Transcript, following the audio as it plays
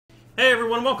Hey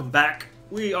everyone, welcome back.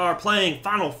 We are playing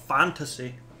Final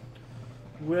Fantasy.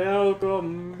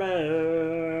 Welcome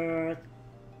back.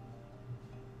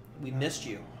 We missed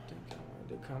you. I think I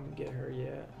wanted to come and get her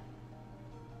yet.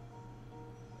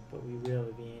 But we will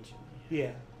eventually.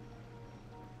 Yeah.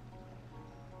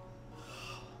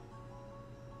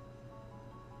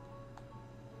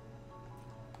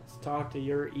 Let's talk to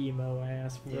your emo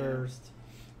ass first.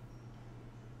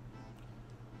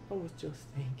 I was just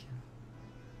thinking.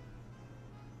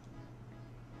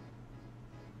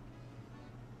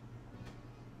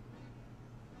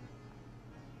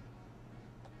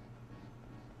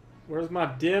 Where's my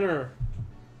dinner?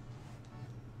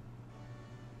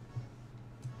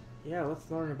 Yeah, let's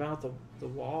learn about the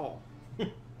wall.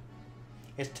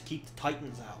 It's to keep the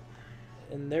Titans out.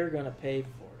 And they're gonna pay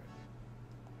for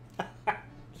it.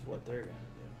 That's what they're gonna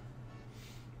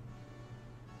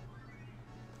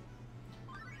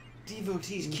do.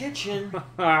 Devotee's Kitchen.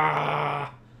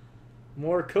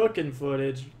 More cooking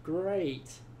footage.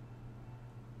 Great.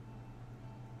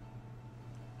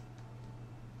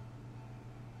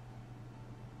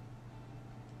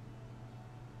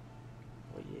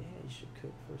 Well, yeah, you should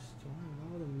cook for Storm.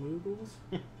 All the Moogles.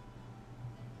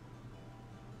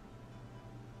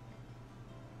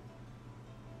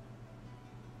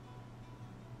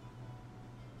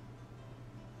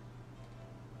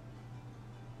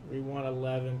 We want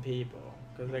 11 people.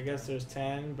 Because I guess there's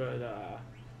 10, but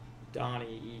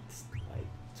Donnie eats like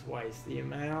twice the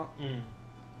amount.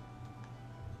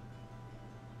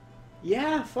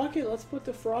 Yeah, fuck it. Let's put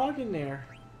the frog in there.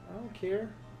 I don't care.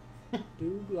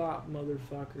 Doodlop,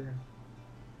 motherfucker.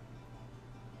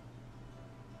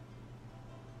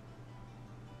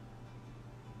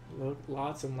 Look,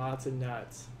 lots and lots of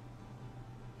nuts.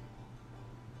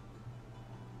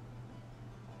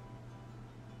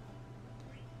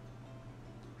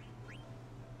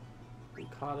 We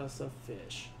caught us a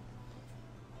fish.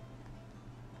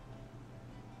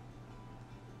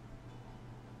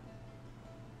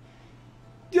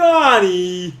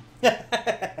 Donnie!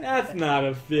 That's not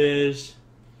a fish.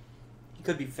 He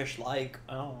could be fish-like.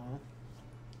 I don't know.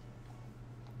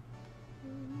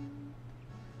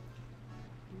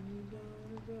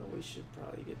 We should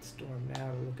probably get Storm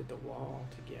now to look at the wall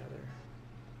together.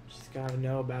 She's got to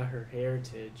know about her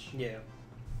heritage. Yeah.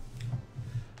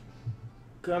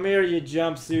 Come here, you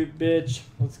jumpsuit bitch.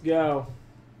 Let's go.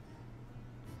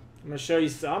 I'm gonna show you.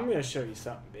 I'm gonna show you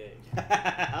something big.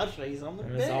 I'll show you something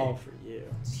And big. it's all for you.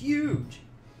 It's huge.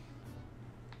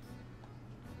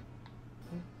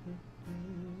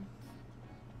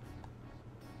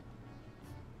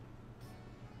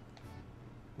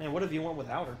 Man, what if you went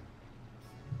without her?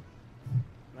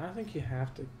 I think you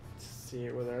have to see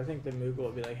it with her. I think the Moogle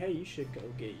will be like, "Hey, you should go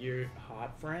get your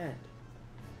hot friend."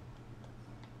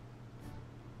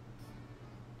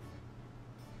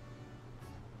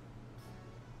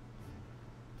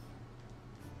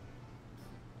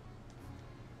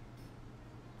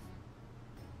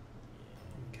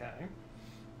 Okay.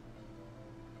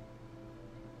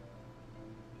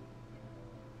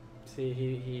 See,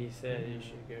 he said you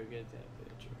should go get that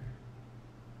picture.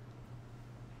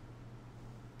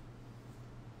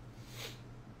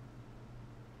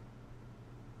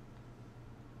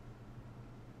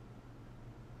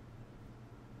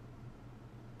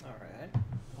 Alright.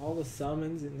 All the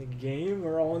summons in the game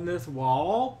are on this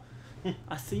wall.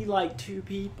 I see like 2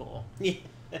 people. Yeah.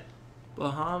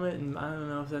 Bahamut, and I don't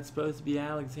know if that's supposed to be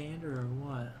Alexander or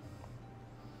what.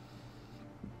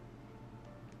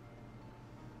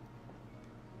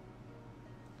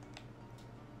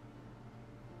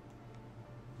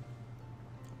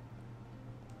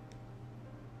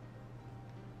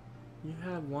 You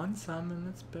have 1 summon,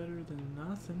 that's better than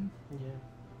nothing. Yeah.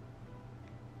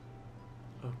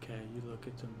 Okay, you look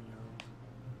at the mural.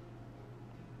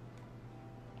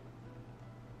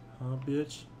 Huh,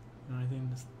 bitch? You know anything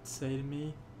to say to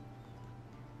me?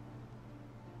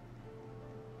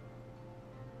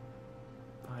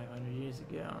 $500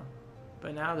 ago.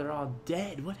 But now they're all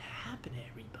dead. What happened to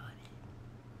everybody?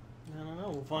 I don't know.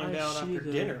 We'll find out after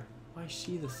dinner. Why is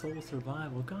she the sole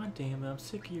survival? God damn it, I'm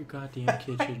sick of your goddamn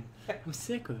kitchen. I'm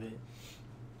sick of it.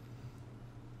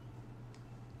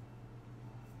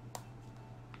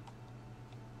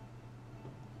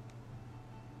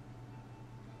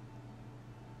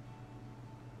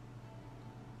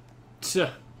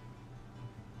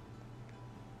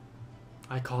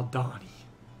 I called Donnie.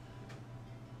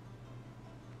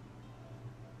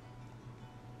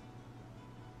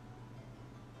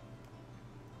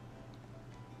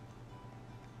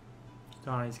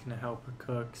 Donnie's gonna help her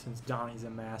cook since Donnie's a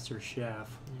master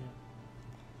chef. Yeah.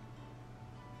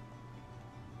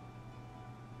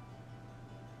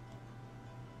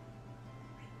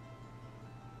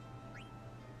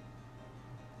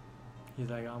 He's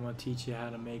like, I'm gonna teach you how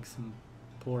to make some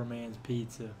poor man's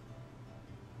pizza.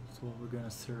 That's what we're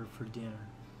gonna serve for dinner.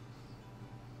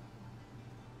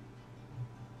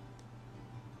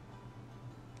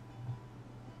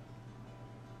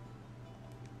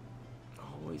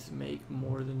 Always make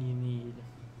more than you need.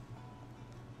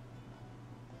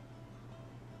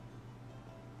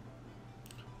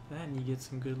 Then you get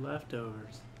some good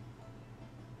leftovers.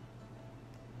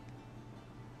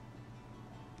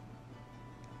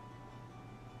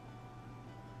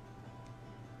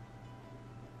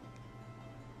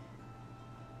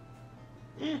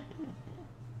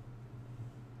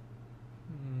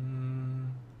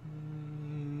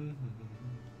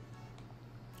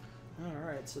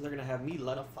 Alright, so they're gonna have me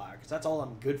light a fire, because that's all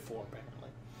I'm good for, apparently.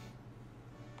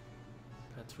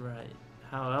 That's right.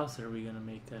 How else are we gonna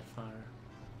make that fire?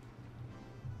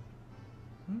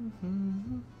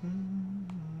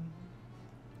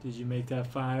 Did you make that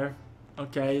fire?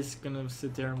 Okay, it's gonna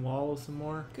sit there and wallow some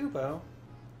more. Kupo.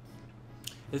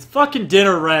 It's fucking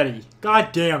dinner ready.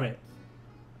 God damn it.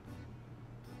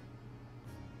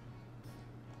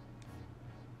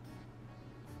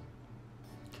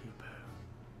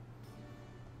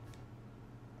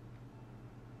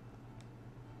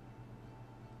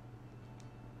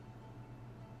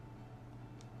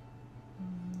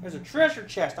 There's a treasure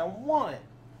chest. I want it.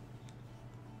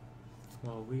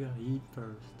 Well, we gotta eat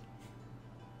first.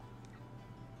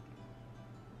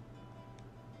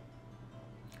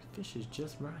 Fish is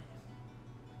just right.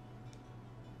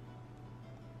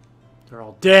 They're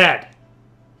all dead.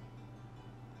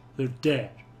 They're dead.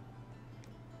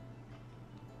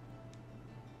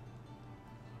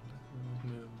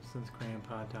 Since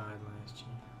Grandpa died last year.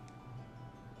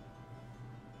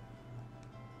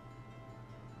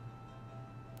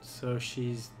 So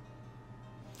she's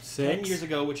 6? 10 years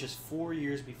ago, which is 4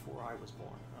 years before I was born.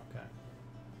 Okay.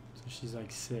 So she's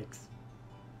like 6.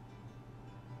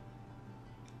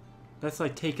 That's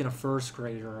like taking a first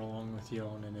grader along with you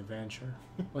on an adventure.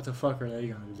 What the fuck are they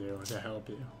gonna do to help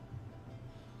you?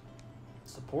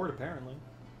 Support, apparently.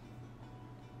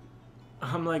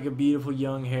 I'm like a beautiful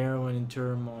young heroine in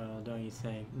turmoil, don't you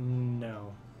think?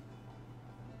 No.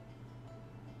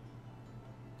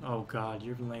 Oh god,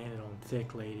 you're landing on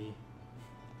thick, lady.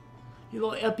 You're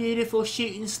like a beautiful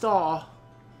shooting star.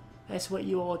 That's what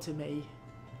you are to me.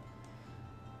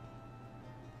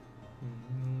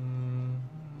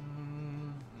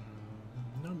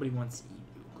 Nobody wants to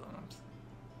eat you, Glumps.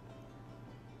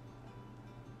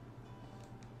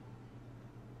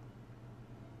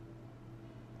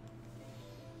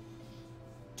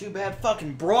 Too bad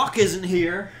fucking Brock isn't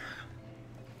here.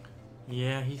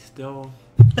 Yeah, he's still...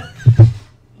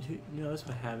 Who knows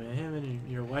what happened to him, and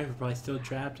your wife are probably still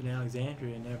trapped in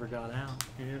Alexandria and never got out.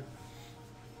 Yeah.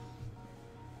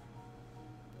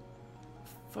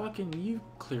 Fucking, you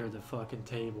clear the fucking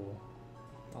table.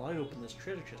 Well, I open this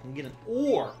treasure chest and get an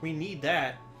ore. We need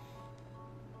that.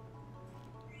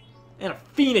 And a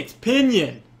phoenix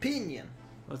pinion! Pinion.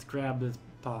 Let's grab this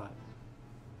pot.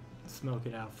 Smoke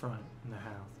it out front in the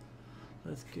house.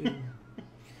 Let's go.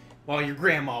 While your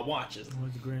grandma watches.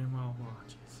 What grandma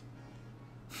watches.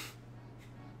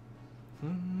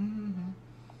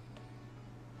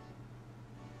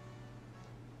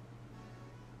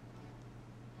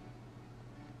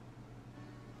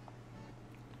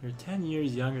 You're 10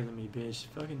 years younger than me, bitch.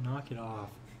 Fucking knock it off.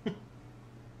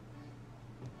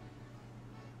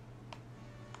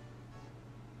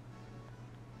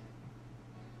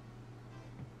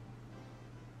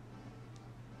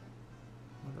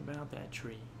 What about that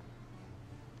tree?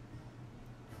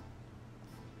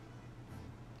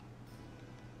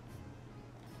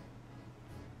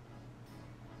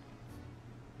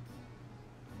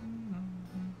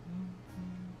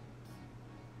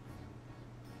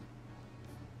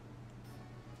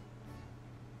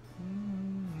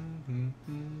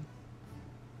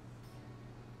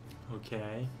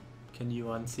 Okay. Can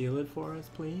you unseal it for us,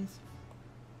 please?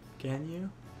 Can you?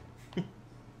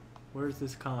 Where's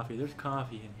this coffee? There's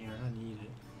coffee in here. I need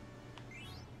it.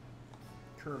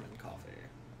 Kerman coffee.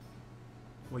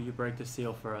 Will you break the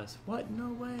seal for us? What? No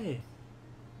way.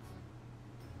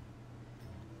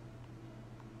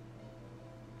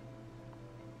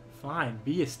 Fine.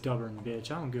 Be a stubborn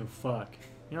bitch. I don't give a fuck.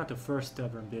 You're not the first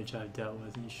stubborn bitch I've dealt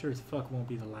with, and you sure as fuck won't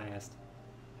be the last.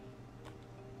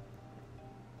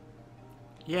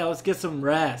 Yeah, let's get some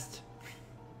rest.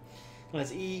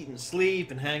 Let's eat and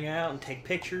sleep and hang out and take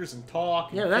pictures and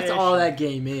talk. And yeah, that's fish all and... that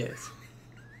game is.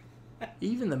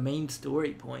 Even the main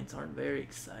story points aren't very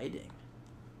exciting.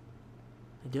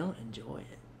 I don't enjoy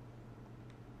it.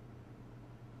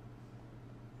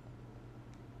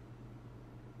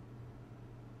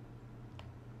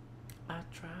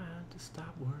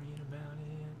 stop worrying about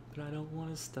it, but I don't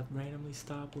want to randomly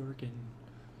stop working.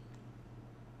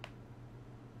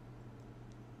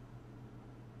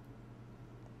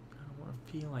 I don't want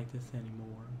to feel like this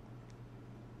anymore.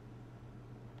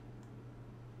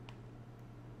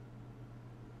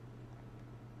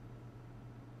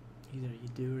 Either you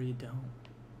do or you don't.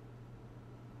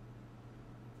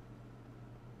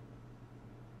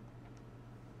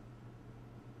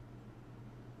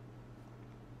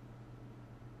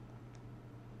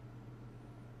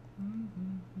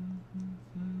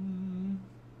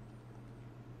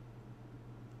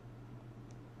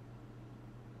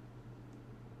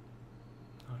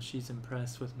 Oh, she's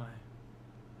impressed with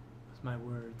my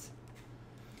words.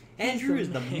 Andrew is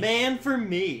the man for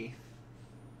me.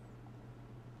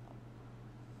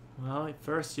 Well, at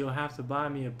first you'll have to buy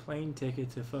me a plane ticket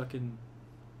to fucking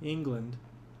England.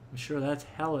 I'm sure that's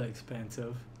hella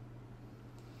expensive.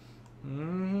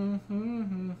 Now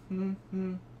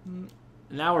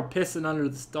we're pissing under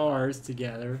the stars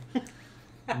together.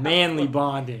 Manly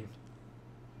bonding.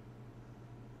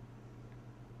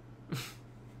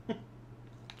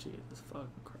 Jesus fucking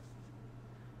Christ.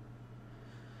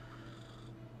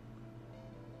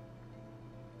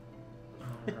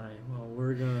 Alright, well,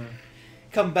 we're gonna...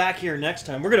 Come back here next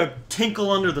time. We're gonna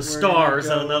tinkle under the stars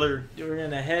on another... We're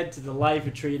gonna head to the life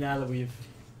retreat now that we've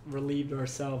relieved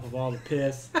ourselves of all the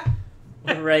piss.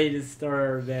 We're ready to start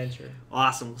our adventure.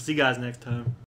 Awesome. See you guys next time.